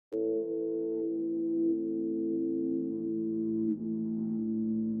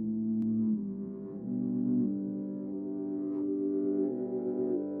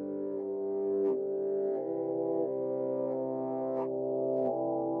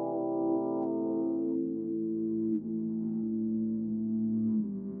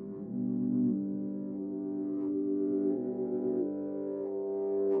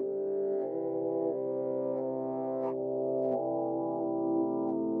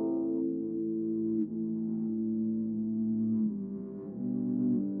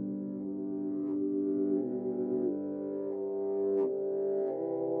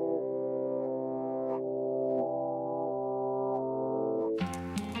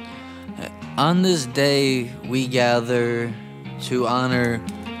On this day, we gather to honor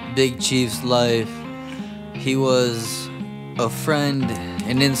Big Chief's life. He was a friend,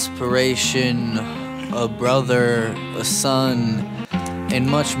 an inspiration, a brother, a son, and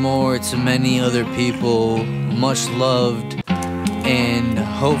much more to many other people, much loved, and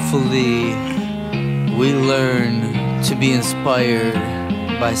hopefully we learn to be inspired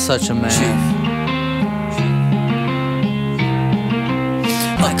by such a man.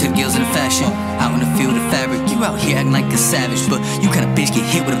 Like the girls in fashion, out in the field of fabric. You out here acting like a savage, but you kinda bitch get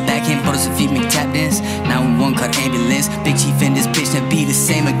hit with a backhand. Butters and feet make tap dance. 911 call ambulance. Big Chief in this bitch, that be the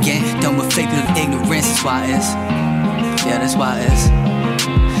same again. Done with fake little ignorance, that's why it is. Yeah, that's why it is.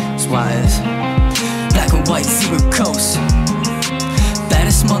 That's why it is. Black and white, zebra coast.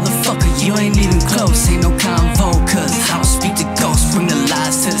 Baddest motherfucker, you ain't even close. Ain't no convo, cause I don't speak to ghosts. Bring the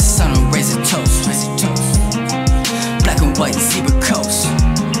lies to the sun and raise a toast. Raise a toast. Black and white, zebra coast.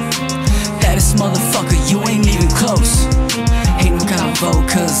 Baddest motherfucker, you ain't even close. Ain't no convo,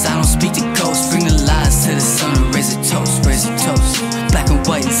 cause I don't speak to ghosts. Bring the lies to the sun and raise a toast. Raise a toast. Black and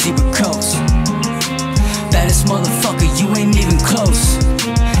white, zebra coast. Baddest motherfucker, you ain't even close.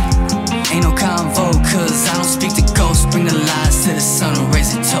 Ain't no convo, cause I don't speak to ghosts. Bring the lies to the sun and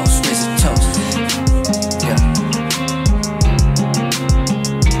raise a toast. Raise a toast. Yeah.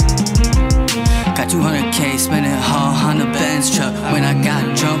 Got 200K, spending all on the Benz truck. When I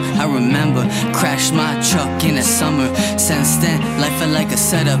got drunk, I remember crashed my truck in the summer. Since then, life felt like a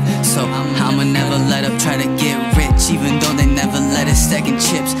setup, so I'ma never let up. Try to get rich, even though they never let us. Stacking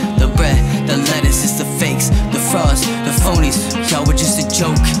chips, the bread, the lettuce, it's the fakes, the frauds, the phonies. Y'all were just a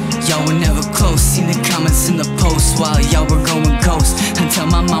joke, y'all were never close. Seen the comments in the posts while y'all were going ghost. Until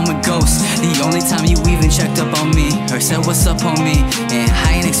my mom went ghost. The only time you even checked up on me or said what's up on me, and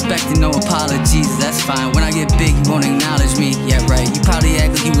I ain't expecting no apologies. That's fine, when I get big you won't acknowledge me. Yeah right, you probably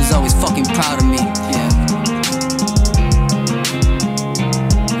act like you was always fucking proud of me. Yeah,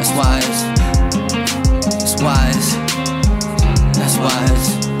 that's wise. That's wise. That's wise.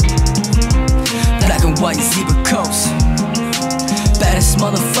 Black and white, zebra coast. Baddest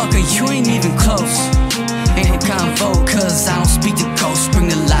motherfucker, you ain't even close. Ain't no convo, cause I don't speak to ghosts. Bring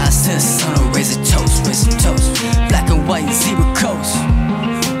the lies to the sun or raise a toast. Raise a toast. Black and white, zebra coast.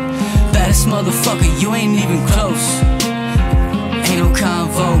 Baddest motherfucker, you ain't even close. Ain't no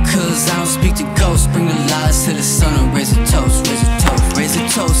convo, cause I don't speak to ghosts. Bring the lies to the sun and raise a toast. Raise a toast. Raise a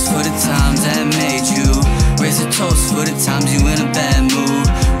toast for the times that made you. Raise a toast for the times you in a bad mood.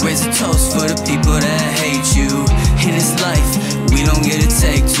 Raise a toast for the people that hate you. In this life, we don't get to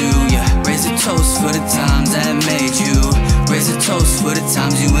take two, yeah. Raise a toast for the times that made you. Raise a toast for the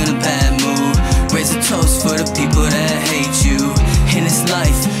times you in a bad mood. Raise a toast for the people that hate you. In this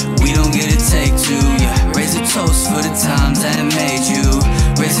life, we don't get to take two, yeah. Raise a toast for the times that made you.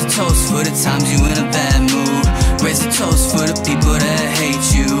 Raise a toast for the times you in a